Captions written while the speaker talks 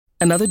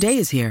Another day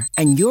is here,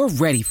 and you're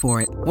ready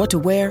for it. What to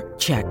wear?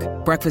 Check.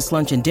 Breakfast,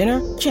 lunch, and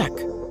dinner? Check.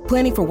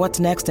 Planning for what's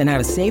next and how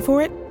to save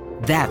for it?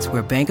 That's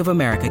where Bank of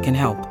America can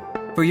help.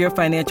 For your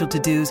financial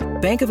to-dos,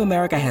 Bank of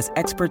America has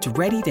experts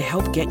ready to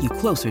help get you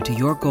closer to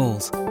your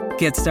goals.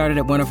 Get started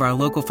at one of our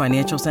local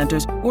financial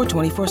centers or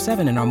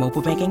 24/7 in our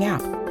mobile banking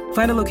app.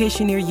 Find a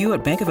location near you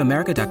at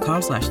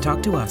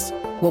bankofamerica.com/talktous.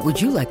 What would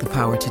you like the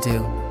power to do?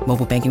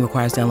 Mobile banking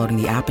requires downloading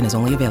the app and is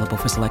only available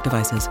for select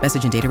devices.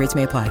 Message and data rates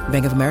may apply.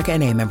 Bank of America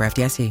N.A., member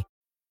FDIC.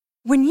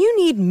 When you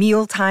need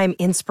mealtime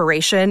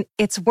inspiration,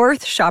 it's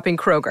worth shopping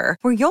Kroger,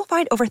 where you'll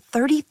find over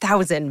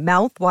 30,000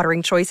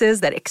 mouth-watering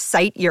choices that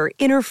excite your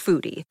inner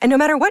foodie. And no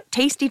matter what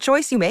tasty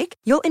choice you make,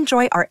 you'll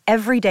enjoy our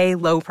everyday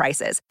low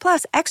prices,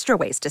 plus extra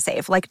ways to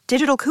save, like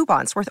digital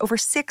coupons worth over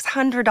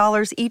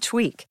 $600 each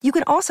week. You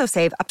can also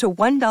save up to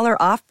 $1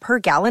 off per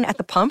gallon at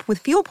the pump with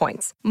fuel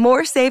points.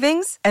 More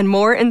savings and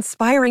more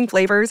inspiring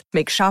flavors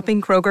make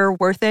shopping Kroger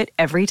worth it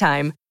every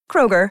time.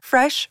 Kroger,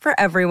 fresh for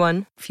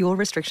everyone. Fuel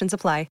restrictions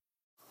apply.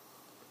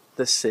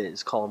 This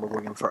is Colin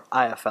McGuigan for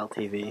IFL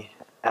TV.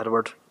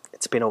 Edward,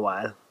 it's been a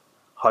while.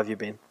 How have you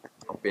been?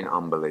 I've been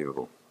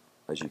unbelievable,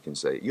 as you can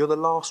see. You're the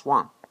last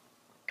one.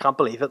 Can't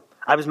believe it.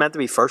 I was meant to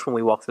be first when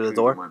we walked through the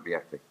door. You won't be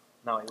happy.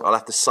 No, you won't. I'll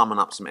have to summon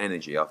up some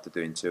energy after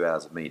doing 2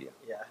 hours of media.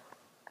 Yeah.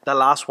 The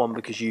last one,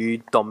 because you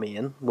done me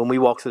in. When we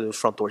walked through those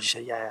front doors, you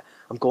said, yeah,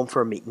 I'm going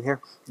for a meeting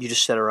here. You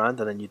just sit around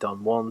and then you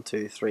done 1,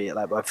 2, 3,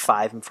 like about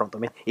 5 in front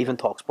of me. Even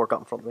TalkSport got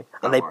in front of me.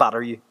 And they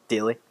batter you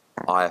daily.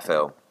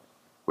 IFL,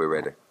 we're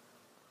ready.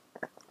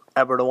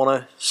 Edward, I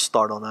want to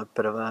start on a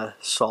bit of a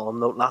solemn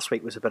note. Last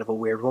week was a bit of a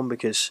weird one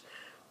because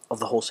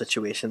of the whole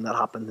situation that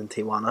happened in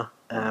Tijuana.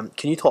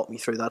 Can you talk me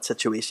through that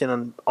situation?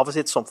 And obviously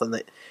it's something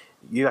that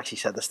you actually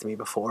said this to me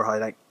before, how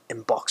like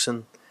in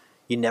boxing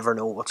you never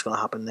know what's going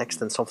to happen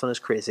next, and something as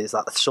crazy as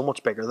that, it's so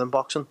much bigger than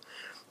boxing.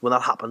 When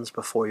that happens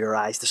before your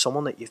eyes to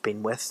someone that you've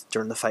been with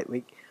during the fight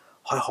week,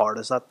 how hard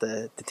is that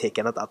to take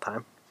in at that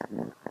time?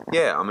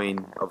 Yeah, I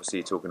mean, obviously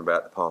you're talking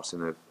about the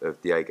passing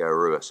of Diego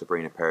Arrua,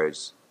 Sabrina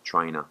Perez,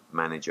 trainer,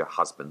 manager,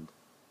 husband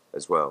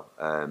as well.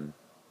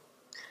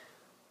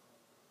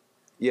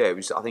 Yeah, it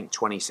was, I think,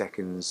 20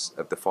 seconds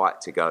of the fight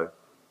to go,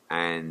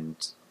 and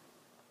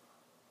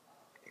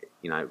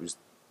you know, it was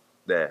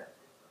there,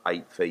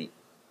 8 feet,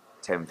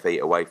 10 feet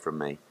away from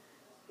me.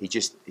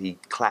 He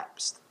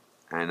collapsed,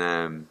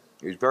 and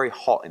it was very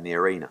hot in the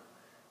arena.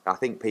 I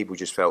think people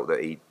just felt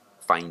that he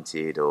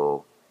fainted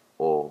or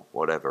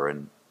whatever,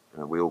 and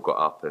we all got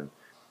up, and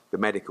the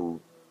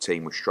medical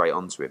team was straight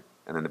onto him,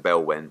 and then the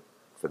bell went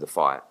for the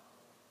fight,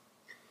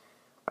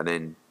 and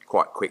then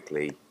quite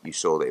quickly you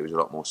saw that it was a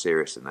lot more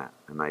serious than that,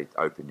 and they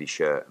opened his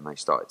shirt and they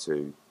started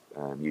to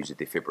use a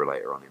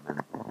defibrillator on him.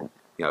 And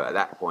you know, at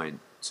that point,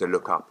 to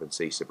look up and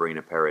see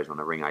Sabrina Perez on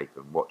a ring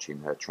apron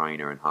watching her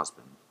trainer and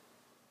husband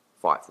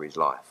fight for his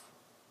life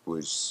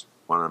was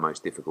one of the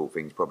most difficult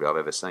things probably I've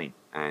ever seen.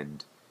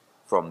 And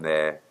from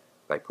there,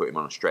 they put him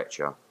on a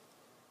stretcher,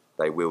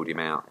 they wheeled him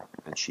out,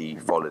 and she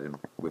followed him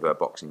with her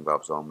boxing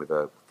gloves on, with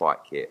her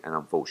fight kit, and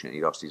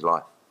unfortunately lost his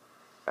life.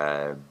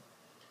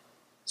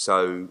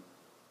 So,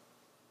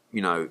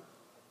 you know,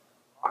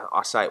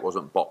 I say it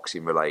wasn't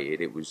boxing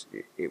related. It was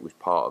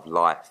part of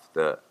life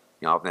that,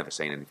 you know, I've never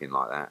seen anything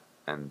like that,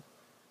 and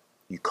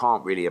you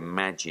can't really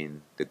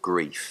imagine the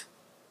grief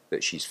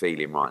that she's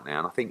feeling right now.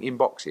 And I think in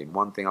boxing,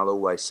 one thing I'll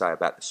always say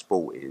about the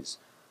sport is,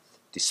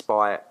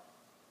 despite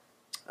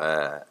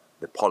the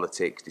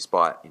politics,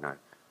 despite, you know,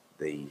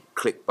 the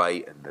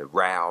clickbait and the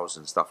rows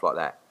and stuff like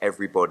that,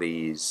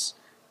 everybody is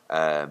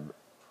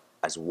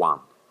as one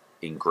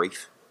in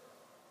grief,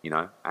 you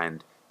know.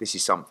 And this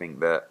is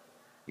something that,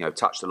 you know,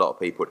 touched a lot of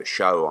people at the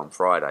show on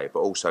Friday, but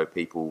also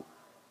people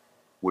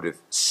would have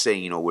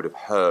seen or would have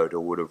heard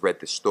or would have read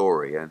the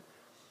story. And,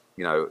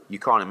 you know, you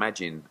can't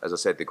imagine, as I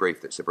said, the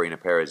grief that Sabrina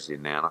Perez is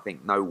in now. And I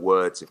think no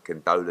words of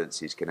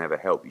condolences can ever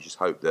help. You just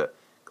hope that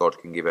God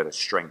can give her the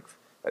strength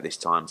at this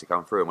time to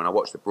come through. And when I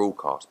watched the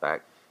broadcast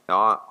back, you know,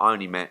 I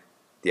only met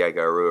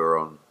Diego Arrua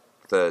on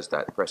Thursday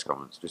at the press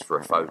conference just for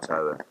a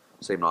photo, and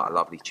seemed like a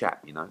lovely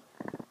chap, you know.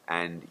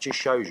 And it just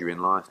shows you in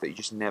life that you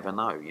just never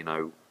know, you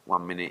know.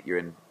 One minute you're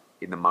in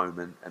the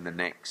moment, and the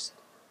next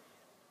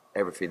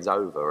everything's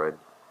over. And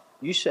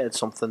you said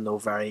something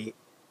though, I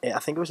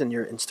think it was in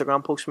your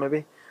Instagram post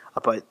maybe,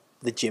 about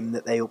the gym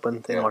that they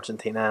opened in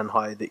Argentina and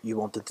how that you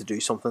wanted to do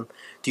something.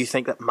 Do you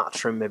think that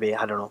Matchroom maybe,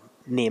 I don't know,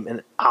 name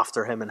it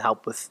after him and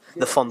help with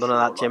the funding of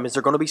that gym? Is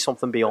there going to be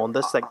something beyond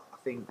this? Like, I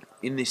think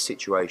in this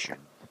situation,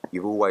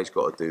 you've always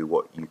got to do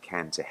what you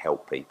can to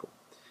help people.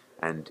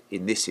 And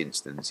in this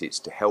instance, it's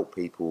to help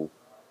people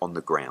on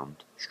the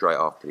ground straight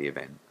after the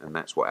event, and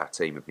that's what our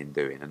team have been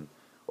doing. And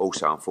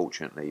also,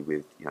 unfortunately,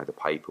 with, you know, the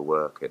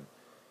paperwork and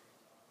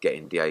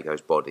getting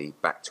Diego's body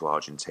back to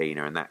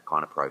Argentina and that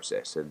kind of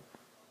process. And,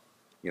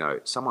 you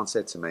know, someone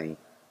said to me,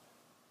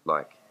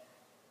 like,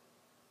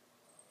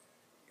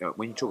 you know,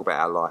 when you talk about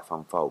how life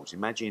unfolds,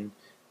 imagine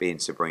being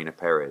Sabrina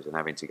Perez and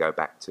having to go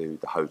back to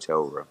the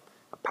hotel room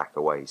and pack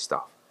away his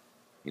stuff.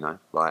 You know,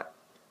 like,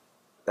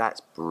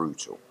 that's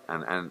brutal.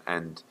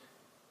 And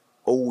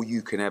all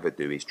you can ever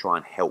do is try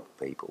and help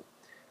people,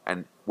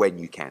 and when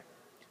you can.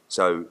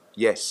 So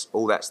yes,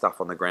 all that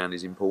stuff on the ground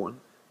is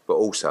important, but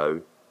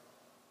also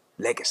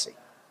legacy.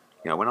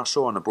 You know, when I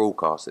saw on the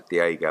broadcast that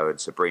Diego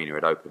and Sabrina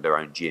had opened their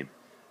own gym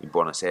in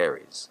Buenos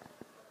Aires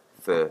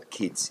for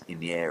kids in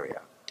the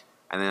area,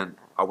 and then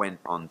I went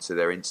onto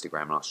their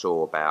Instagram and I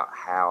saw about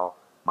how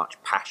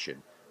much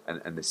passion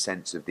and the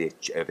sense of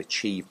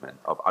achievement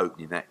of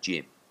opening that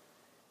gym.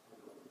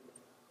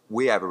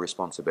 We have a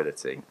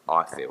responsibility,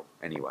 I feel,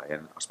 anyway,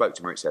 and I spoke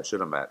to Maurizio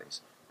Sudden about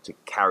this, to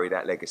carry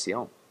that legacy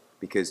on,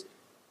 because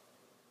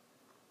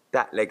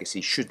that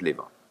legacy should live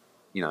on.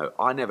 You know,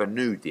 I never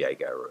knew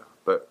Diego,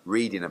 but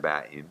reading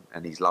about him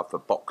and his love for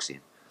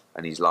boxing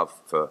and his love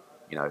for,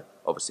 you know,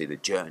 obviously the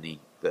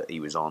journey that he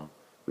was on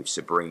with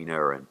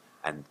Sabrina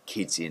and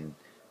kids in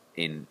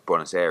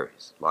Buenos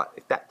Aires, like,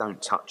 if that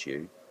don't touch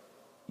you,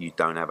 you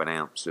don't have an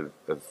ounce of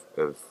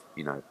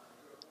you know,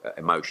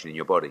 emotion in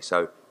your body.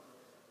 So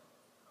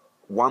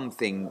one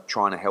thing,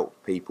 trying to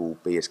help people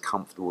be as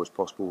comfortable as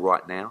possible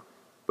right now,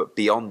 but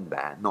beyond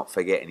that, not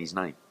forgetting his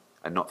name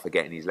and not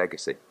forgetting his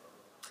legacy.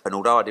 And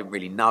although I didn't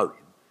really know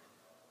him,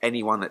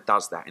 anyone that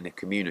does that in a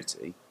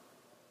community,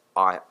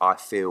 I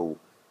feel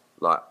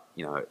like,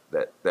 you know,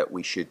 that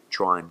we should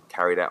try and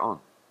carry that on.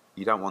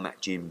 You don't want that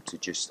gym to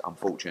just,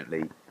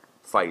 unfortunately,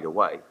 fade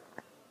away.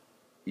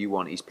 You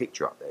want his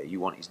picture up there. You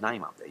want his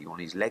name up there. You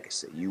want his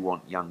legacy. You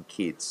want young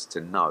kids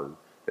to know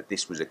that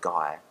this was a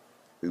guy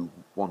who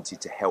wanted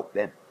to help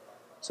them.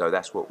 So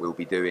that's what we'll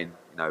be doing,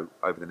 you know,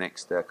 over the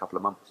next couple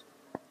of months.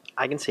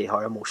 I can see how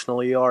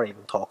emotional you are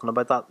even talking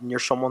about that, and you're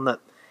someone that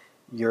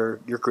you're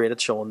great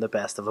at showing the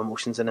best of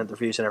emotions in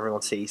interviews, and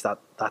everyone sees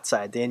that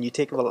side. And you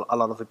take a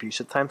lot of abuse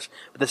at times,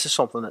 but this is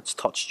something that's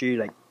touched you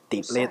like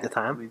deeply at the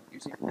time. I mean,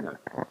 you know,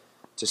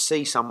 to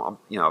see someone,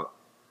 you know,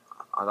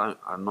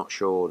 I'm not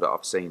sure that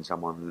I've seen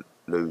someone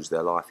lose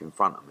their life in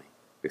front of me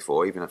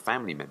before, even a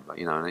family member,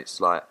 you know, and it's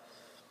like,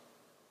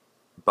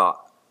 but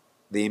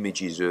the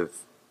images of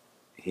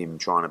him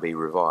trying to be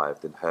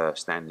revived and her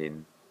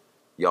standing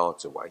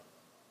yards away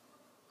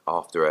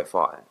after her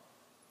fight,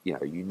 you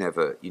know, you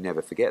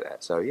never forget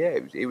that. So yeah,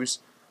 it was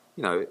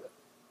you know,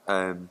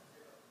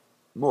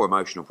 more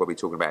emotional probably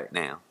talking about it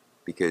now,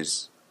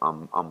 because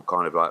I'm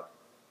kind of like,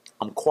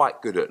 I'm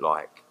quite good at,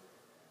 like,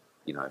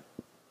 you know,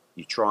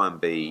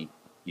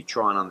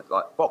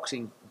 like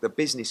boxing, the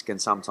business can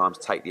sometimes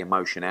take the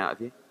emotion out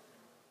of you,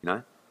 you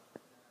know.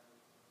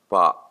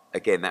 But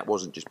again, that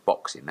wasn't just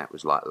boxing, that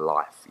was like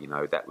life, you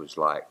know, that was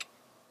like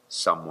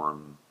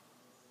someone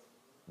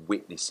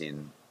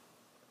witnessing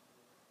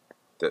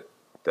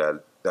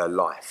their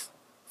life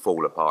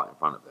fall apart in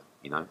front of them,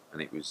 you know,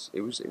 and it was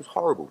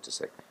horrible to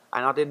see.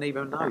 And I didn't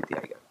even know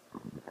Diego.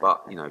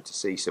 But, you know, to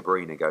see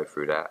Sabrina go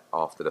through that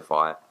after the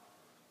fight,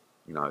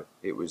 you know,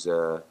 it was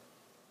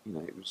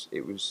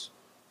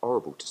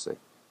horrible to see.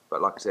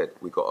 But like I said,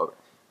 we got to,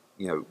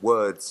 you know,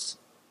 words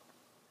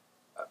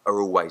are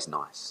always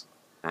nice,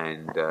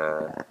 and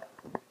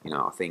you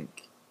know, I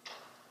think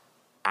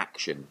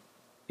action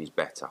is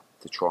better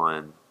to try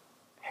and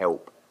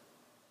help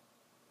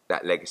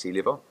that legacy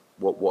live on,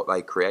 what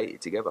they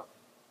created together.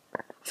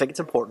 I think it's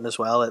important as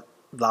well that,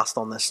 last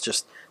on this,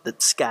 just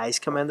that Sky's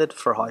commended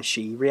for how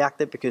she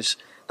reacted, because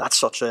that's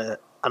such an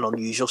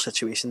unusual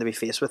situation to be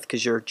faced with,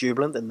 because you're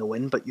jubilant in the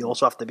win, but you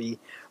also have to be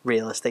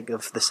realistic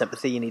of the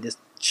sympathy you need to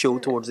show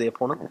towards the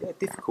opponent. Yeah,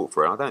 difficult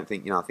for her. I don't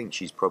think, you know, I think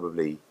she's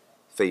probably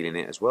feeling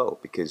it as well,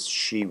 because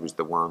she was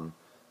the one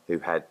who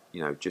had,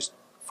 you know, just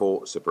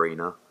fought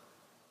Sabrina.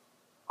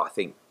 I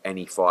think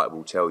any fighter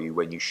will tell you,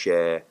 when you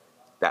share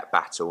that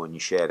battle and you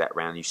share that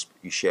round,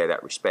 you share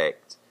that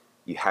respect,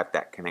 you have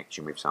that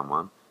connection with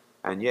someone.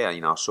 And yeah, you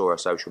know, I saw her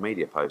social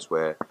media post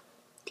where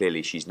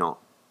clearly she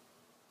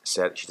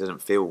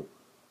doesn't feel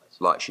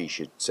like she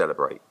should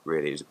celebrate,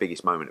 really. It was the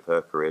biggest moment of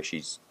her career.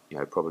 She's, you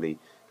know, probably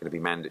going to be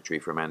mandatory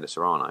for Amanda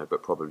Serrano,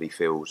 but probably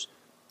feels,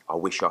 I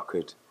wish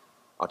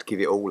I'd give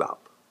it all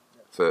up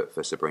for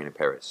Sabrina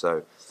Perez.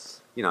 So,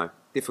 you know,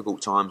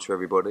 difficult times for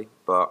everybody,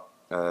 but,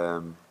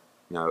 you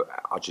know,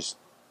 it's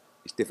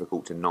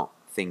difficult to not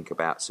think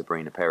about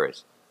Sabrina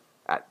Perez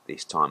at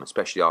this time,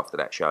 especially after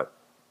that show,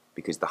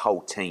 because the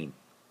whole team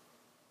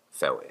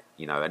felt it,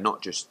 you know, and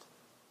not just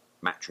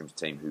Matchroom's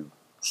team who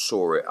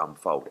saw it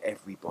unfold,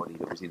 everybody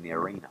that was in the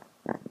arena,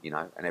 you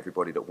know, and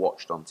everybody that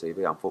watched on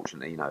TV.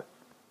 Unfortunately, you know,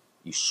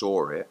 you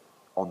saw it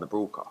on the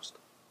broadcast,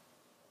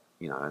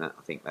 you know, and I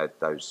think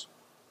that those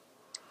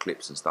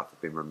clips and stuff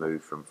have been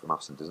removed from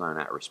us and DAZN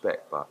out of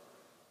respect. But,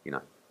 you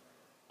know,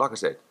 like I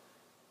said,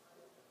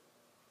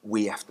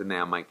 we have to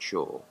now make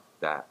sure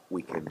that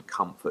we can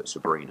comfort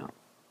Sabrina,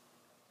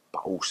 but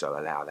also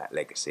allow that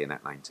legacy and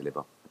that name to live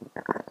on.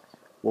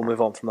 We'll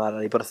move on from that,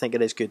 Eddie, but I think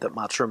it is good that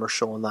Matchroom are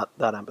showing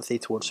that empathy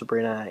towards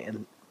Sabrina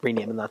and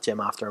renaming that gym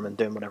after him and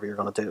doing whatever you're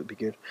going to do. It would be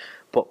good.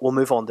 But we'll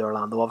move on to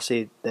Orlando.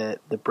 Obviously, the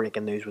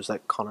breaking news was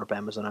that Conor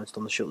Benn was announced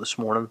on the show this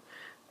morning.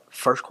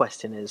 First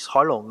question is,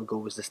 how long ago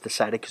was this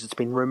decided? Because it's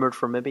been rumoured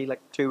for maybe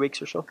like 2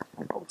 weeks or so.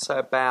 I would say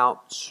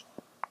about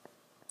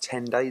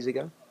 10 days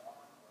ago.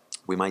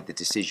 We made the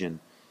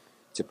decision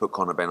to put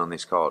Conor Benn on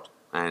this card.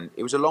 And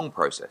it was a long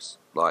process.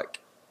 Like,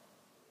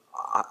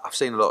 I've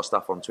seen a lot of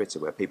stuff on Twitter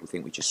where people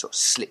think we just sort of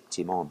slipped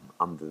him on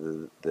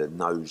under the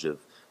nose of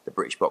the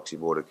British Boxing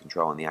Board of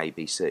Control and the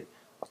ABC.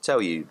 I'll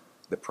tell you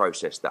the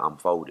process that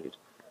unfolded.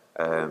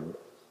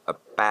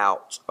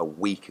 About a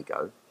week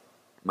ago,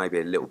 maybe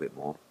a little bit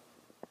more,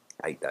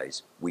 8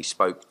 days, we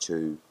spoke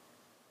to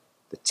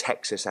the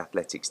Texas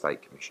Athletic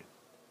State Commission,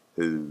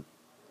 who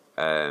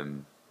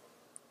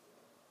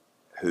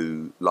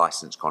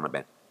licensed Conor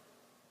Benn.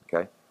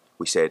 Okay,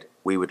 we said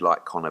we would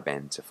like Conor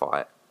Benn to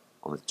fight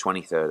on the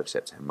 23rd of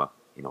September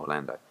in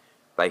Orlando.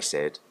 They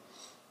said,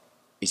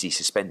 is he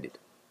suspended?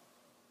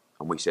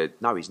 And we said,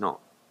 no, he's not.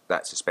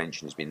 That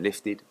suspension has been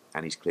lifted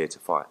and he's clear to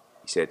fight.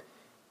 He said,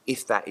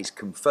 if that is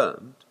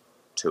confirmed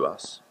to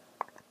us,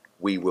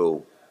 we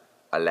will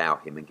allow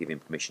him and give him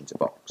permission to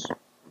box.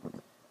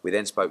 We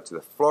then spoke to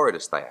the Florida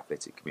State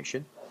Athletic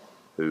Commission,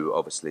 who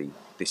obviously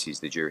this is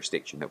the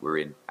jurisdiction that we're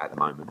in at the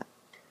moment.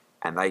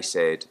 And they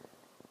said,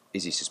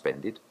 is he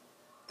suspended?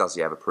 Does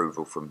he have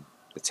approval from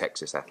the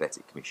Texas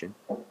Athletic Commission?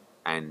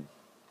 And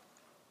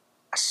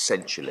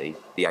essentially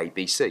the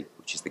ABC,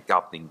 which is the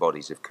governing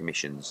bodies of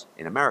commissions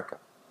in America.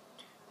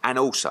 And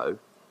also,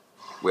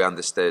 we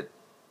understood,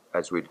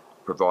 as we'd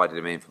provided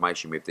him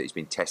information with, that he's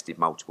been tested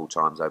multiple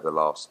times over the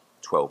last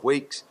 12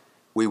 weeks.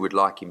 We would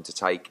like him to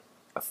take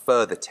a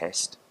further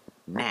test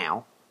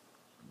now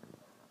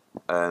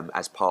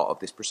as part of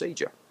this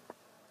procedure.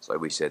 So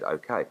we said,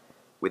 okay.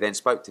 We then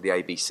spoke to the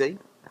ABC,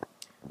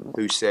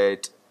 who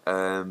said,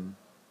 I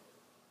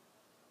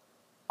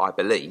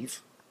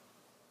believe,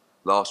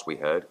 last we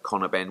heard,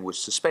 Conor Benn was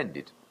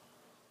suspended.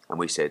 And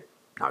we said,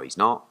 no, he's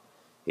not.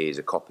 Here's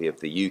a copy of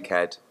the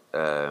UCAD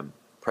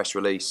press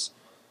release.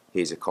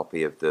 Here's a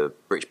copy of the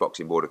British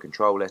Boxing Board of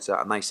Control letter.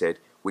 And they said,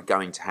 we're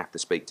going to have to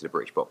speak to the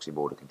British Boxing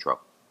Board of Control.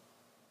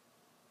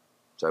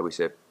 So we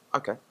said,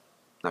 okay,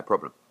 no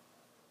problem.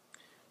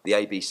 The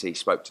ABC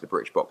spoke to the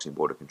British Boxing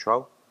Board of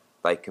Control.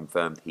 They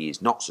confirmed he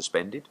is not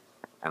suspended,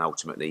 and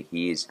ultimately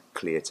he is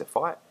clear to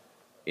fight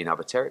in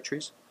other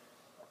territories.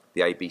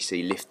 The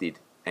ABC lifted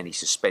any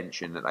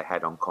suspension that they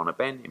had on Conor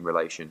Benn in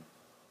relation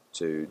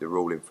to the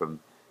ruling from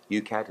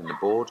UCAD and the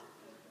board.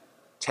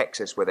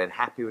 Texas were then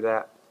happy with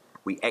that.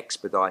 We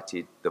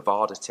expedited the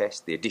VADA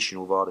test, the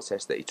additional VADA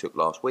test that he took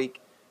last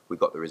week. We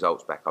got the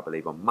results back, I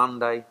believe, on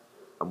Monday.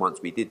 And once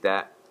we did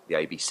that, the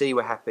ABC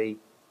were happy,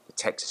 the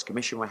Texas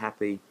Commission were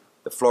happy,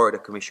 the Florida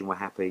Commission were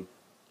happy.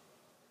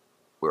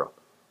 We're up.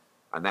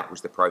 And that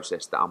was the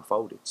process that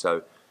unfolded.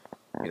 So,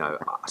 you know,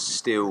 I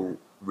still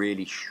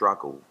really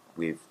struggle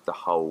with the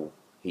whole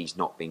he's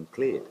not been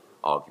cleared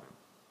argument.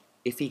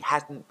 If he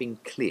hadn't been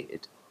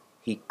cleared,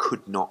 he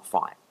could not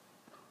fight.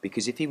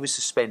 Because if he was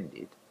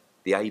suspended,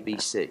 the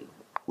ABC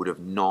would have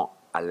not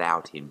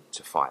allowed him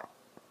to fight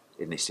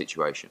in this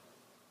situation.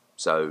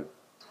 So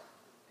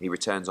he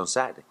returns on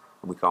Saturday,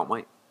 and we can't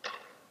wait.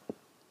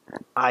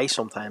 I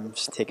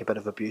sometimes take a bit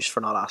of abuse for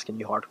not asking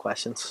you hard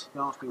questions,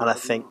 and I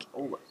think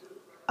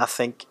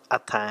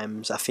at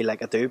times I feel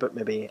like I do, but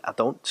maybe I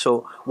don't.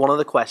 So one of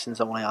the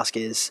questions I want to ask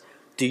is,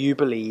 do you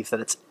believe that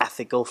it's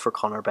ethical for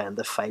Conor Benn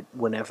to fight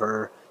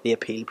whenever the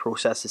appeal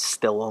process is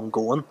still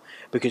ongoing?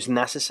 Because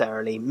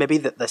necessarily, maybe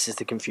this is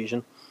the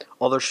confusion.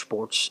 Other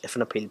sports, if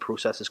an appeal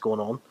process is going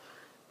on,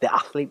 the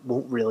athlete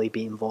won't really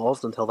be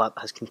involved until that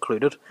has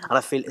concluded. And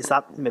I feel, is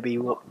that maybe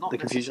what not the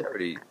confusion? Not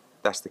necessarily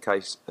that's the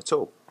case at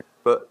all.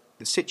 But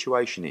the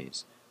situation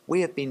is,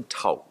 we have been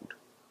told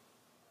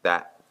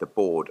that the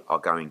board are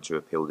going to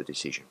appeal the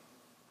decision.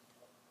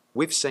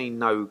 We've seen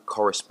no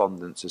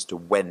correspondence as to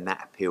when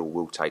that appeal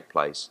will take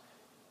place.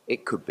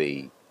 It could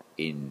be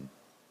in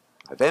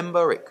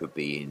November, it could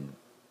be in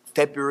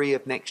February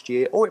of next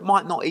year, or it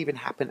might not even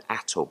happen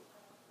at all.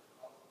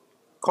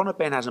 Conor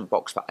Benn hasn't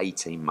boxed for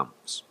 18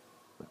 months.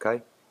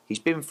 Okay? He's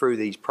been through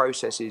these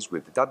processes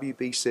with the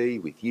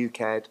WBC, with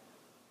UCAD,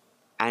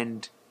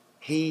 and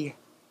he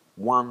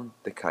won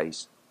the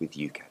case with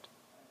UCAD.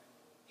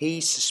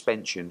 His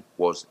suspension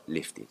was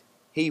lifted.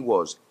 He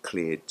was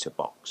cleared to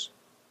box.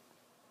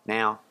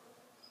 Now,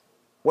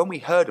 when we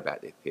heard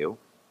about the appeal,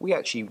 we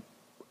actually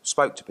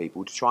spoke to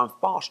people to try and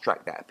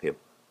fast-track that appeal,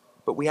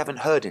 but we haven't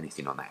heard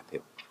anything on that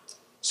appeal.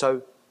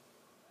 So,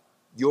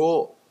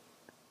 your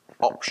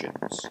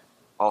options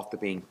after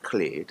being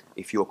cleared,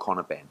 if you're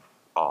Conor Benn,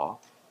 are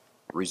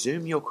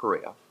resume your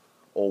career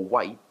or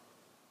wait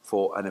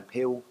for an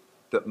appeal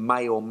that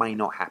may or may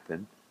not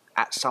happen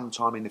at some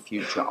time in the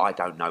future, I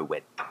don't know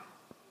when.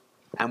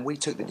 And we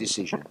took the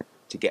decision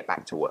to get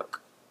back to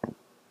work.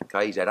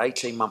 Okay, he's had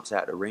 18 months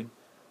out of the ring.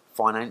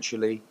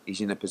 Financially,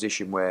 he's in a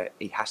position where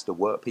he has to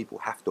work. People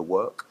have to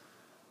work.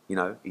 You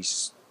know,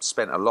 he's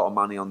spent a lot of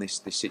money on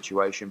this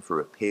situation through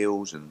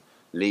appeals and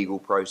legal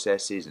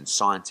processes and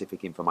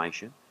scientific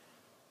information.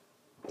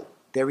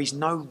 There is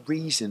no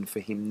reason for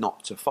him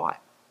not to fight.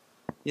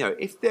 You know,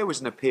 if there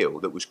was an appeal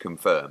that was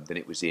confirmed and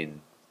it was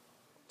in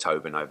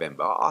October,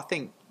 November, I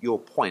think your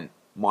point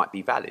might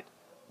be valid.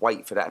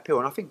 Wait for that appeal.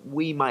 And I think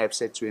we may have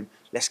said to him,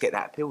 let's get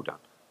that appeal done.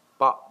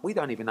 But we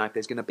don't even know if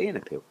there's going to be an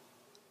appeal.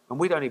 And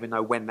we don't even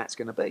know when that's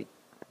going to be.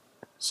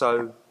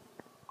 So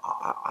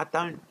I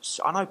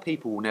know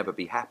people will never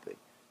be happy,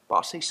 but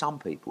I see some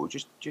people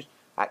just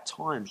at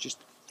times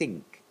just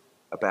think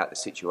about the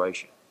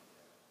situation.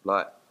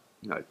 Like,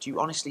 do you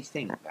honestly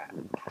think that?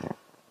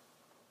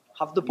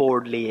 Have the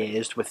board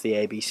liaised with the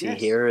ABC Yes,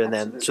 here, and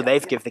absolutely. then so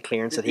they've given the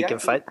clearance that he can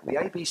fight? The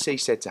ABC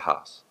said to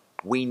us,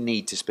 we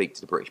need to speak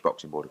to the British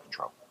Boxing Board of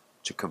Control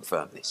to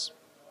confirm this.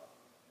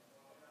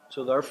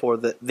 So therefore,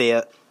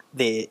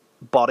 the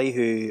body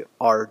who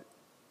are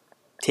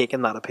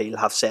taking that appeal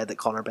have said that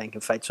Conor Benn can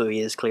fight, so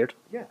he is cleared.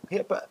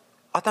 Yeah, but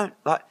I don't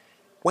like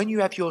when you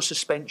have your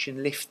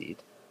suspension lifted,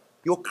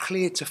 you're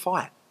cleared to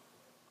fight.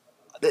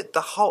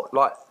 The whole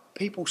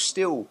people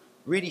still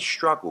really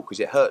struggle because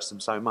it hurts them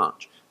so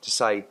much to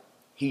say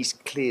he's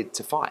cleared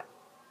to fight.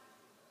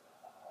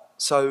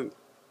 So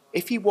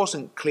if he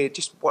wasn't cleared,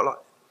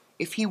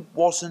 if he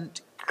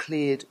wasn't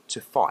cleared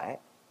to fight,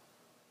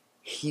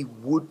 he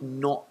would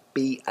not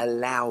be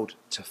allowed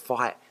to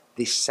fight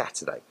this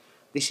Saturday.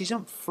 This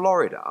isn't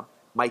Florida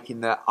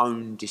making their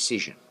own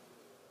decision.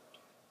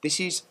 This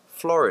is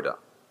Florida,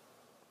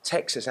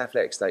 Texas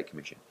Athletic State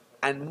Commission,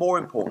 and more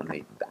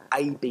importantly, the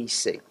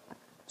ABC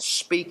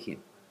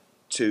speaking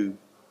to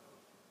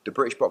the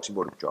British Boxing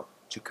Board of Control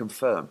to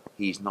confirm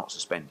he is not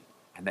suspended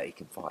and that he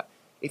can fight.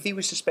 If he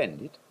was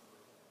suspended,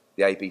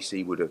 the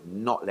ABC would have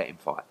not let him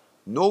fight,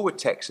 nor would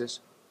Texas,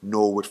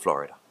 nor would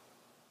Florida.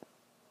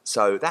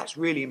 So that's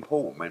really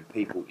important when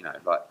people,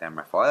 like Dan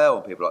Raphael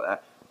and people like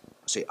that,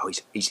 say,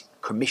 he's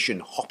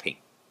commission hopping.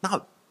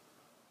 No.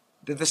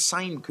 They're the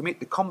same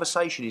the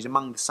conversation is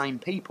among the same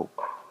people.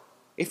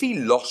 If he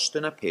lost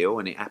an appeal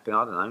and it happened,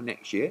 I don't know,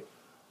 next year,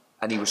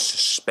 and he was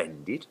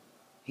suspended,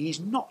 he's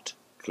not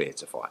cleared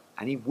to fight.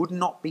 And he would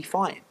not be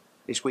fighting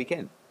this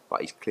weekend.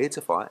 But he's cleared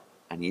to fight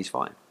and he is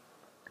fighting.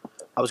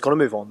 I was going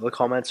to move on to the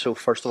comments. So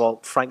first of all,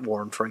 Frank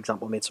Warren, for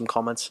example, made some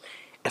comments.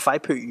 If I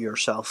put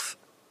yourself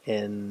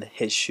in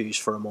his shoes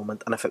for a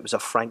moment, and if it was a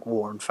Frank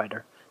Warren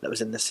fighter that was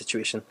in this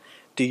situation,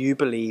 do you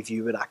believe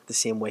you would act the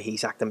same way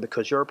he's acting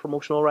because you're a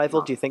promotional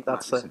rival? Do you think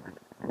that's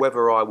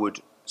whether I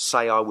would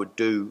say I would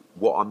do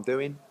what I'm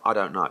doing, I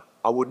don't know.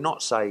 I would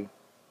not say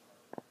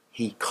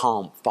he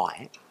can't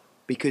fight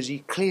because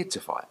he's cleared to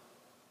fight.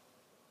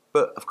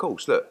 But of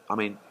course, look, I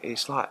mean,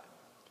 it's like,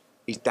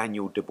 is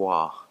Daniel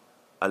Dubois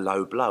a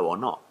low blow or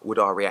not? Would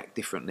I react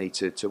differently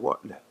to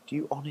what? Look, do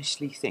you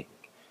honestly think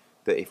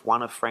that if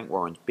one of Frank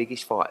Warren's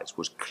biggest fighters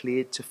was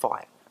cleared to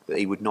fight, that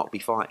he would not be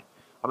fighting?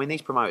 I mean,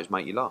 these promoters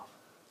make you laugh.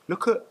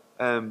 Look at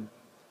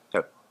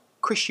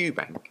Chris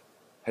Eubank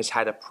has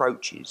had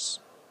approaches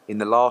in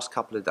the last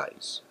couple of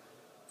days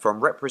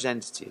from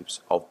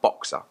representatives of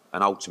Boxer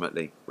and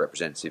ultimately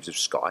representatives of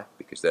Sky,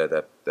 because they're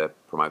the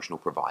promotional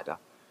provider,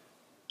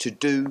 to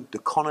do the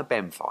Conor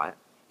Benn fight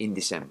in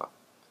December,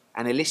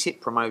 and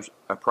elicit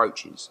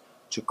approaches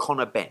to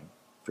Conor Benn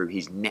through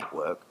his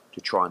network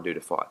to try and do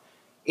the fight.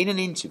 In an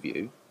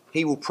interview,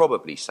 he will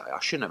probably say, I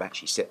shouldn't have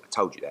actually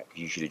told you that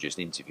because you should have just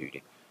interviewed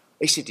him.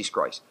 It's a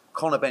disgrace.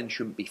 Conor Benn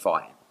shouldn't be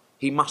fighting.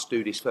 He must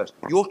do this first.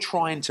 You're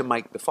trying to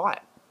make the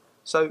fight.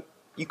 So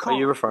you can't... Are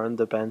you referring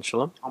to Ben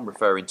Shalom? I'm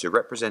referring to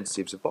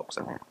representatives of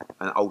Boxer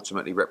and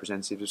ultimately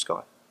representatives of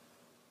Sky.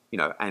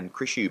 And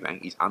Chris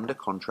Eubank is under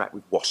contract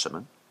with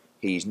Wasserman.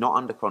 He is not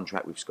under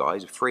contract with Sky.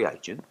 He's a free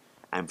agent.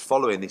 And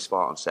following this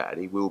fight on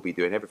Saturday, we'll be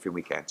doing everything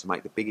we can to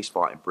make the biggest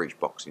fight in British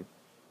boxing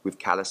with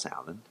Callis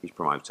Howland, his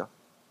promoter.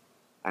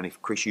 And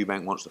if Chris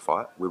Eubank wants to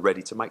fight, we're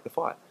ready to make the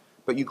fight.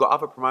 But you've got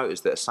other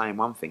promoters that are saying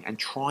one thing and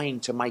trying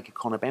to make a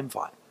Conor Benn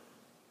fight.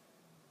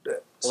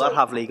 Will that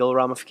have legal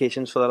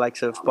ramifications for the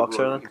likes of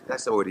Boxer?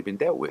 That's already been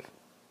dealt with.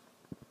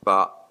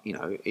 But,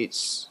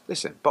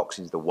 listen,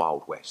 boxing's the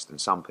Wild West, and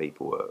some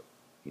people are,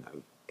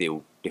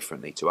 deal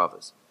differently to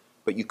others.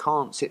 But you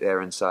can't sit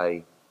there and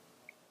say,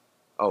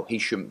 oh, he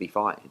shouldn't be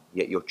fighting,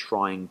 yet you're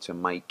trying to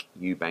make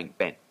Eubank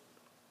Benn.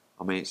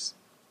 I mean, it's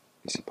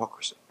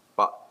hypocrisy.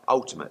 But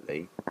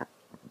ultimately,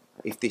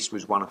 if this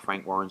was one of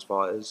Frank Warren's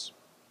fighters,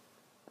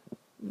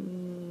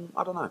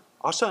 I don't know.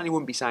 I certainly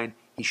wouldn't be saying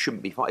he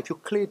shouldn't be fighting. If you're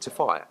cleared to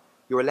fight,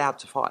 you're allowed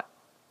to fight.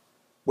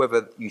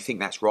 Whether you think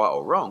that's right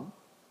or wrong,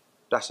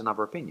 that's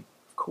another opinion.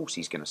 Of course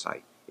he's going to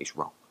say it's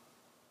wrong.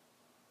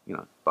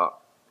 But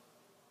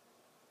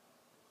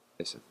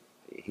listen,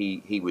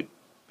 he would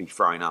be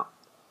throwing up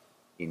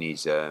in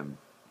his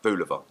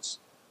boulevards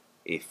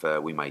if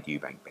we made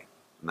Eubank Benn.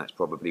 And that's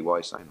probably why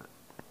he's saying that.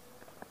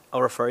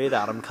 I'll refer you to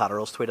Adam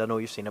Catterall's tweet. I know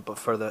you've seen it, but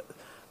for the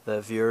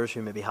viewers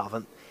who maybe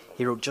haven't,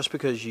 he wrote, just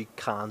because you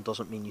can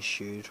doesn't mean you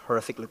should.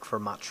 Horrific look for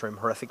Matchroom,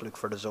 horrific look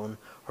for The Zone,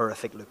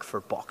 horrific look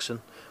for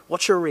boxing.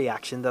 What's your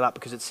reaction to that?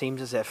 Because it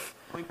seems as if...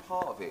 I mean,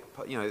 part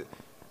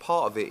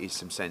of it is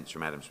some sense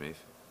from Adam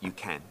Smith. You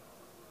can.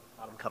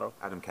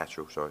 Adam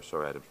Catterall,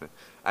 sorry, Adam Smith.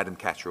 Adam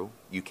Catterall,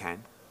 you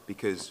can.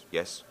 Because,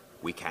 yes,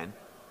 we can.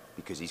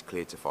 Because he's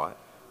cleared to fight.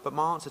 But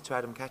my answer to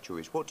Adam Catterall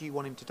is, what do you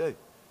want him to do?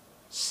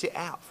 Sit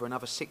out for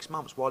another 6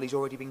 months while he's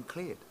already been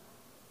cleared.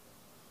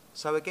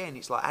 So again,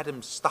 it's like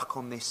Adam's stuck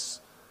on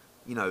this,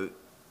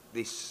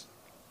 this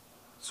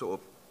sort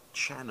of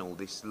channel,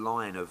 this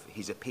line of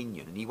his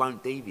opinion, and he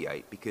won't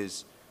deviate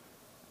because,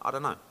 I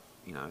don't know,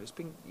 you know, it's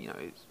been, you know,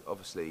 it's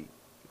obviously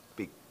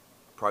big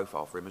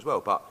profile for him as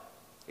well. But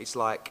it's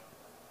like,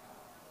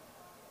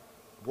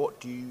 what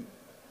do you,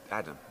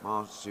 Adam,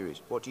 Miles,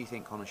 serious, what do you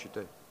think Conor should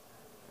do?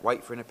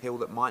 Wait for an appeal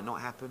that might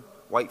not happen?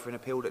 Wait for an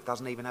appeal that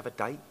doesn't even have a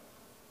date?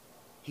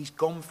 He's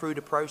gone through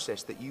the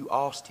process that you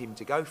asked him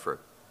to go through,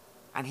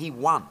 and he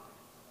won.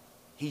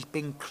 He's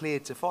been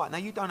cleared to fight. Now,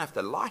 you don't have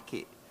to like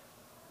it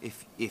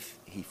if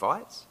he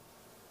fights,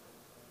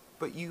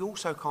 but you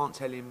also can't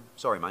tell him,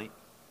 sorry, mate,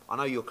 I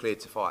know you're cleared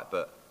to fight,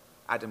 but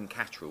Adam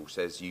Catterall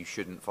says you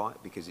shouldn't fight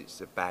because it's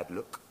a bad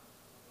look.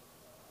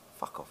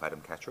 Fuck off,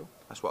 Adam Catterall.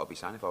 That's what I'd be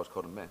saying if I was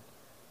Conor Benn.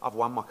 I've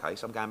won my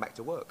case, I'm going back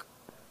to work.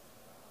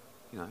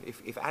 You know,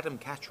 if Adam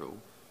Catterall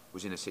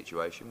was in a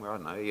situation where, I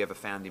don't know, he ever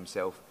found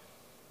himself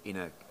in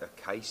a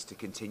case to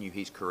continue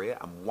his career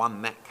and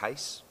won that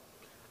case,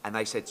 and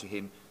they said to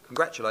him,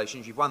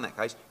 congratulations, you've won that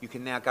case, you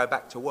can now go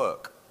back to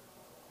work.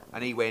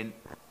 And he went,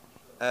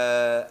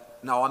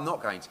 no, I'm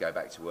not going to go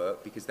back to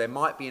work because there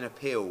might be an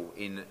appeal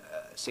in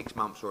 6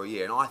 months or a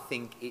year, and I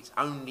think it's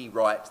only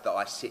right that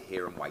I sit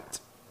here and wait.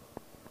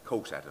 Of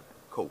course, Adam,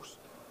 of course.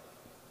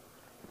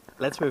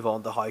 Let's move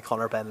on to how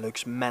Conor Benn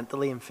looks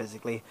mentally and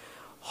physically.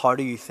 How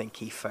do you think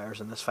he fares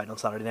in this fight on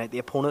Saturday night? The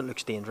opponent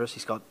looks dangerous.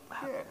 He's got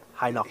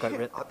high knockout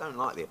rate. I don't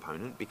like the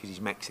opponent because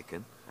he's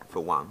Mexican,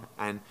 for one.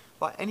 And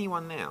like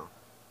anyone now,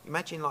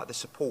 imagine like the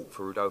support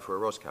for Rodolfo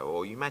Orozco,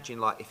 or you imagine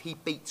like if he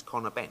beats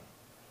Conor Benn,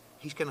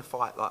 he's going to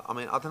fight like, I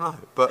mean, I don't know.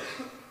 But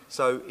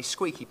so it's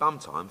squeaky bum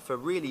time for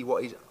really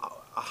what is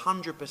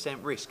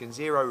 100% risk and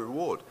zero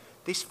reward.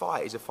 This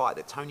fight is a fight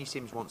that Tony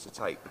Sims wants to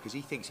take because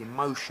he thinks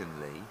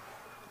emotionally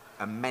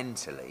and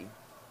mentally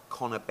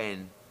Conor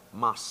Benn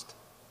must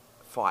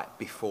fight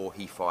before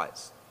he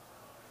fights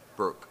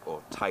Brook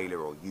or Taylor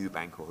or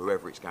Eubank or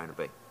whoever it's going to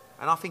be.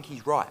 And I think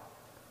he's right.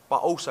 But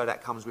also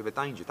that comes with a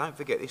danger. Don't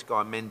forget, this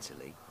guy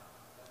mentally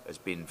has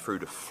been through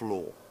the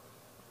floor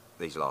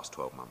these last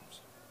 12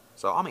 months.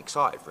 So I'm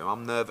excited for him.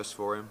 I'm nervous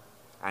for him.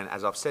 And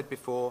as I've said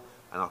before,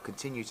 and I'll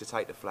continue to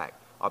take the flak,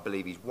 I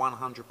believe he's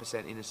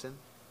 100% innocent,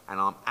 and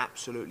I'm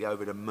absolutely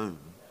over the moon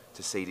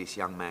to see this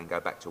young man go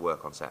back to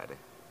work on Saturday.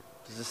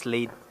 Does this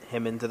lead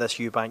him into this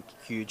Eubank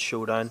huge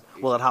showdown?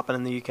 Will it happen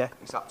in the UK?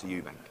 It's up to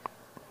Eubank.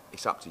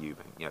 It's up to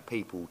Eubank. You know,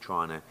 people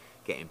trying to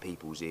get in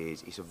people's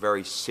ears. It's a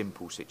very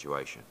simple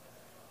situation.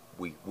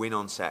 We win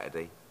on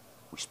Saturday.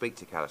 We speak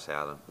to Callis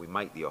Allen. We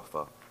make the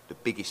offer. The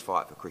biggest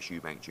fight for Chris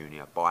Eubank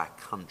Jr. by a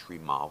country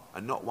mile,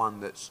 and not one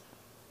that's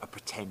a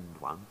pretend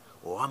one.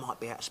 Or I might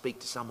be able to speak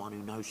to someone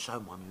who knows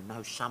someone who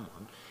knows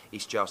someone.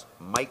 It's just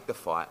make the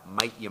fight,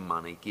 make your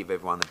money, give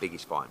everyone the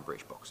biggest fight in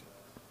British boxing.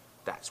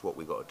 That's what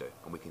we've got to do.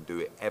 And we can do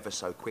it ever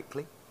so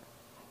quickly.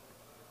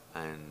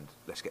 And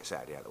let's get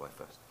Saturday out of the way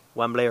first.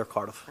 Wembley or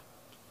Cardiff?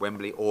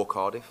 Wembley or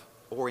Cardiff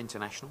or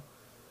international.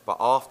 But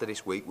after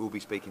this week, we'll be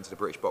speaking to the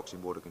British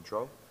Boxing Board of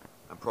Control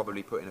and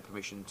probably putting a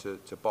permission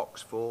to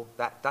box for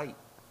that date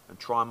and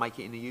try and make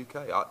it in the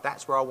UK.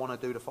 That's where I want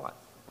to do the fight.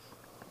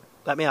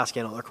 Let me ask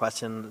you another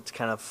question. It's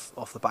kind of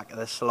off the back of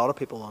this. A lot of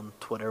people on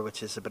Twitter,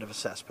 which is a bit of a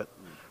cesspit,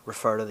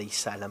 refer to these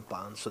silent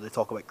bans. So they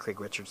talk about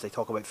Craig Richards, they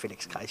talk about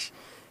Felix Kaisch.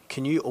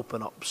 Can you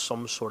open up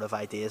some sort of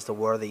idea as to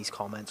where these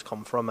comments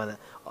come from, and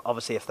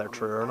obviously if they're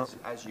true or not?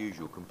 As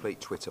usual, complete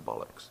Twitter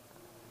bollocks.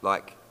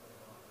 Like,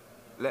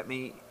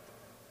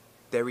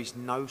 there is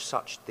no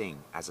such thing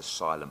as a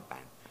silent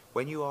ban.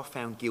 When you are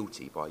found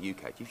guilty by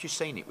UK, you've just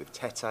seen it with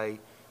Tete,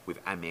 with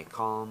Amir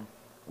Khan,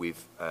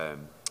 with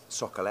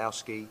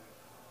Sokolowski.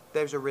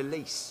 There's a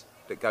release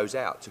that goes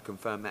out to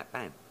confirm that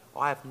ban.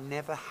 I have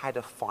never had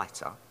a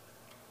fighter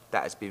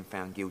that has been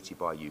found guilty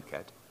by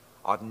UKAD.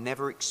 I've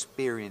never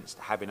experienced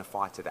having a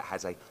fighter that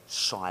has a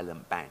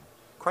silent ban.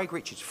 Craig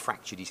Richards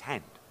fractured his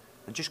hand.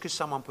 And just because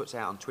someone puts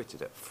out on Twitter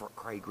that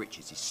Craig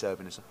Richards is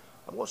serving us,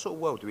 what sort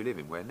of world do we live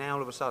in where now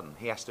all of a sudden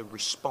he has to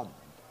respond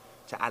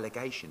to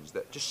allegations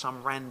that just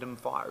some random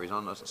fighter is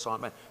on a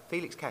silent ban?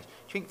 Felix Kaisch. Do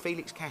you think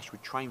Felix Kaisch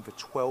would train for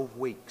 12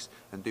 weeks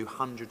and do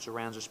hundreds of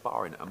rounds of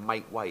sparring and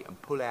make weight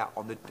and pull out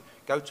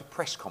go to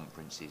press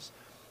conferences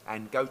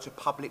and go to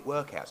public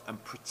workouts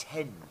and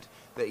pretend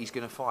that he's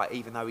going to fight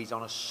even though he's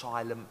on a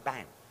silent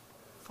ban?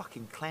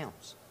 Fucking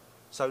clowns.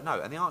 So no,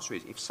 and the answer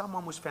is, if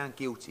someone was found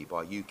guilty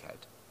by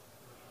UKAD,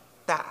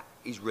 that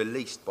is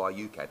released by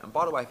UKAD. And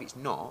by the way, if it's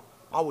not,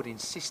 I would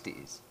insist it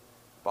is.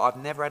 But I've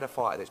never had a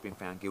fighter that's been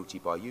found guilty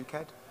by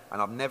UKAD,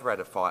 and I've never had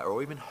a fighter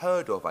or even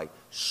heard of a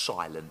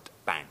silent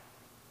ban.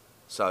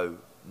 So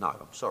no,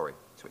 I'm sorry,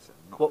 Twitter.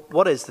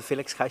 What is the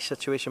Felix Kaisch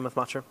situation with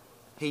Matchroom?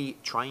 He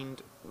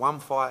trained one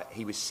fight,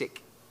 he was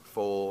sick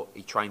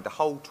he trained the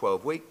whole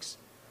 12 weeks.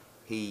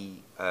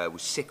 He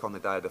was sick on the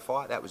day of the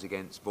fight. That was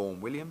against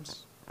Vaughan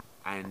Williams.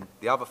 And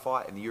the other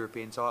fight in the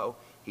European title,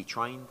 he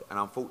trained, and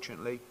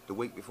unfortunately, the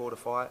week before the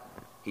fight,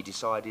 he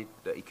decided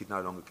that he could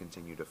no longer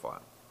continue the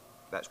fight.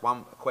 That's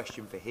one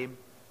question for him.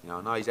 You know,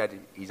 I know he's had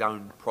his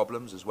own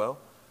problems as well,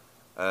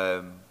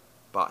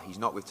 but he's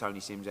not with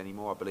Tony Sims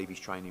anymore. I believe he's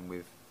training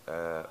with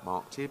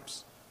Mark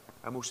Tibbs,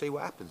 and we'll see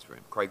what happens for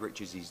him. Craig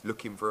Richards is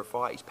looking for a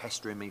fight. He's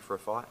pestering me for a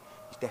fight.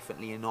 He's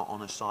definitely not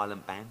on a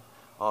silent ban.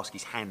 Ask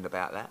his hand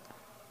about that.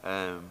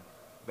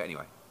 But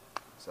anyway,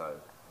 so,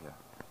 yeah.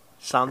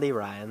 Sandy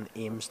Ryan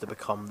aims to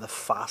become the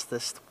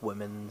fastest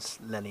women's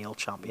lineal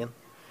champion.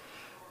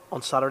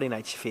 On Saturday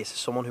night, she faces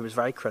someone who was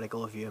very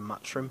critical of you in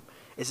Matchroom.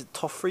 Is it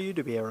tough for you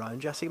to be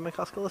around Jessica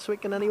McCaskill this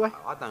week in any way?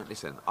 I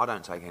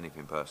don't take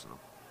anything personal.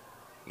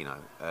 You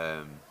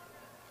know,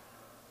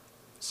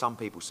 some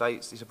people say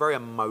it's a very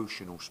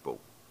emotional sport.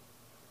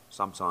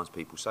 Sometimes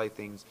people say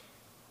things.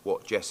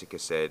 What Jessica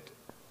said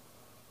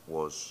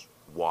was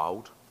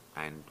wild,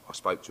 and I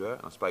spoke to her,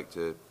 and I spoke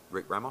to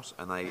Rick Ramos,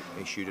 and they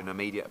issued an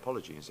immediate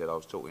apology and said I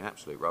was talking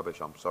absolute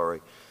rubbish, I'm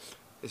sorry.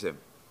 Listen,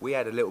 we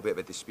had a little bit of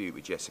a dispute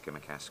with Jessica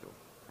McCaskill,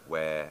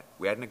 where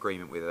we had an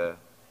agreement with her.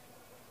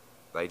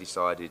 They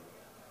decided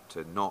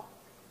to not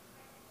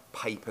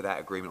paper that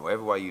agreement,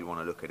 whatever way you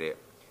want to look at it.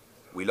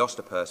 We lost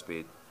a purse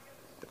bid.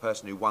 The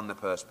person who won the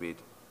purse bid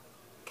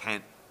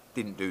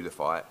didn't do the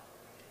fight.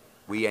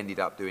 We ended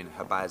up doing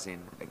Habazin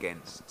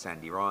against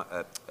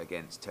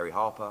against Terry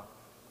Harper,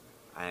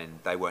 and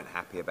they weren't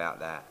happy about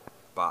that.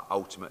 But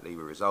ultimately,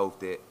 we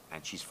resolved it,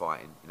 and she's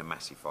fighting in a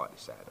massive fight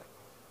this Saturday.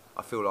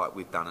 I feel like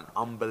we've done an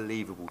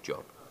unbelievable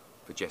job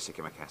for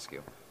Jessica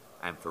McCaskill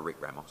and for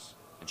Rick Ramos,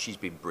 and she's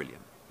been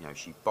brilliant. You know,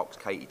 she boxed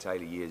Katie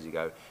Taylor years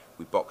ago.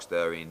 We boxed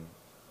her in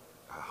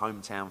her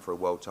hometown for a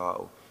world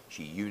title.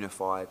 She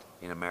unified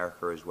in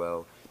America as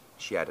well.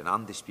 She had an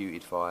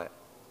undisputed fight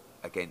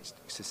against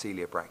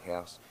Cecilia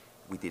Brackhouse.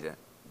 We did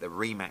the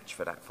rematch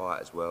for that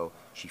fight as well.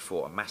 She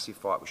fought a massive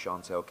fight with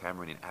Chantel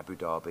Cameron in Abu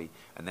Dhabi,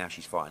 and now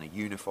she's fighting a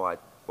unified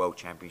world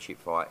championship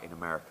fight in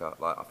America.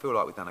 Like, I feel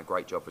like we've done a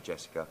great job for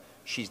Jessica.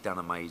 She's done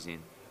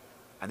amazing,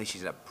 and this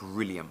is a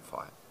brilliant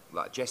fight.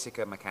 Like,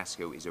 Jessica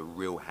McCaskill is a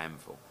real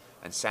handful,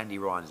 and Sandy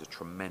Ryan is a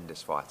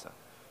tremendous fighter.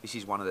 This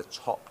is one of the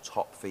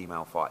top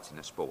female fights in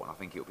the sport, and I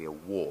think it'll be a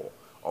war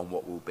on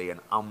what will be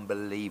an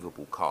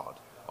unbelievable card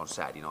on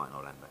Saturday night in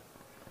Orlando.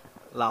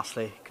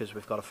 Lastly, because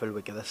we've got a full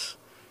week of this,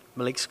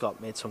 Malik Scott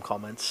made some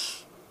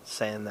comments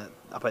saying that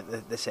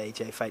about this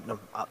AJ fight. And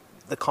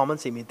the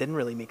comments he made didn't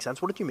really make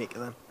sense. What did you make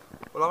of them?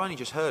 Well, I've only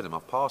just heard him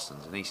off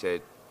Parsons, and he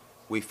said,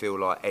 we feel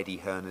like Eddie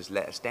Hearn has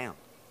let us down.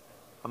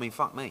 I mean,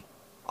 fuck me.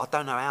 I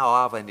don't know how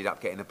I've ended up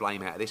getting the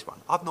blame out of this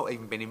one. I've not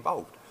even been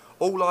involved.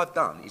 All I've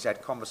done is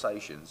had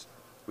conversations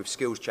with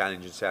Skills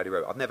Challenge and Saudi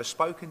Arabia. I've never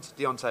spoken to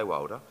Deontay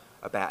Wilder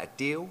about a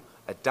deal,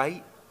 a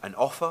date, an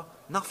offer,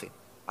 nothing.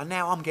 And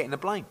now I'm getting the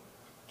blame.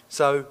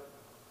 So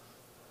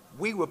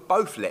we were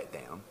both let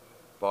down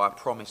by a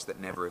promise that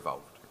never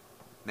evolved.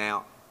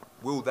 Now,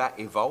 will that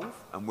evolve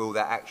and will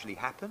that actually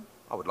happen?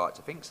 I would like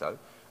to think so.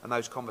 And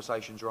those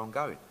conversations are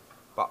ongoing.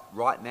 But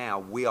right now,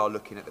 we are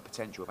looking at the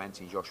potential of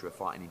Anthony Joshua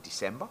fighting in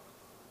December,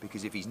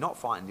 because if he's not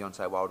fighting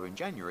Deontay Wilder in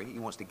January, he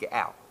wants to get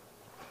out.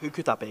 Who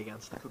could that be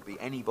against? It could be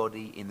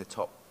anybody in the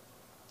top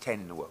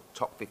 10 in the world,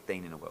 top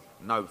 15 in the world,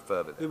 no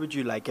further than. Who would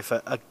you like if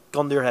a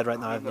gun to your head right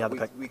now and you had to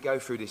pick? We go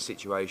through this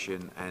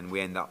situation and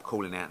we end up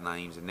calling out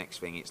names, and next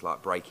thing it's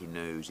like breaking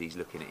news, he's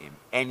looking at him.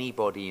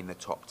 Anybody in the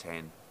top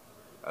 10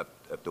 of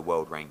the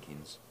world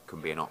rankings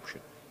can be an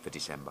option for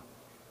December.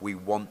 We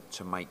want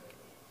to make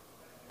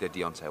the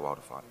Deontay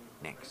Wilder fight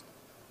next.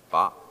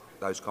 But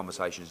those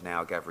conversations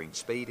now are gathering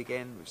speed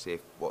again. We'll see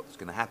what's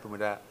going to happen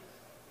with that.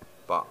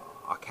 But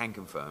I can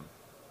confirm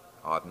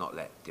I've not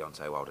let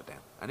Deontay Wilder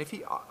down. And if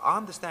I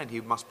understand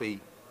he must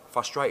be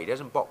frustrated. He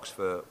hasn't boxed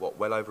for,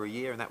 well over a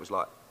year, and that was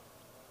like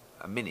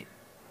a minute.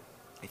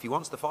 If he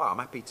wants to fight, I'm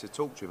happy to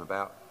talk to him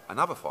about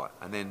another fight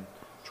and then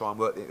try and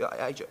work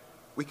AJ.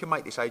 We can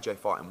make this AJ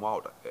fight in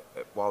Wilder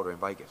in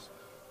Vegas,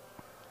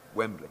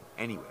 Wembley,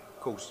 anywhere. Of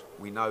course,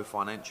 we know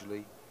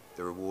financially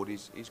the reward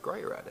is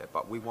greater out there,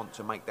 but we want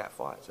to make that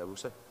fight, so we'll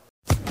see.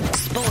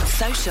 Sports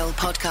Social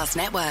Podcast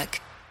Network.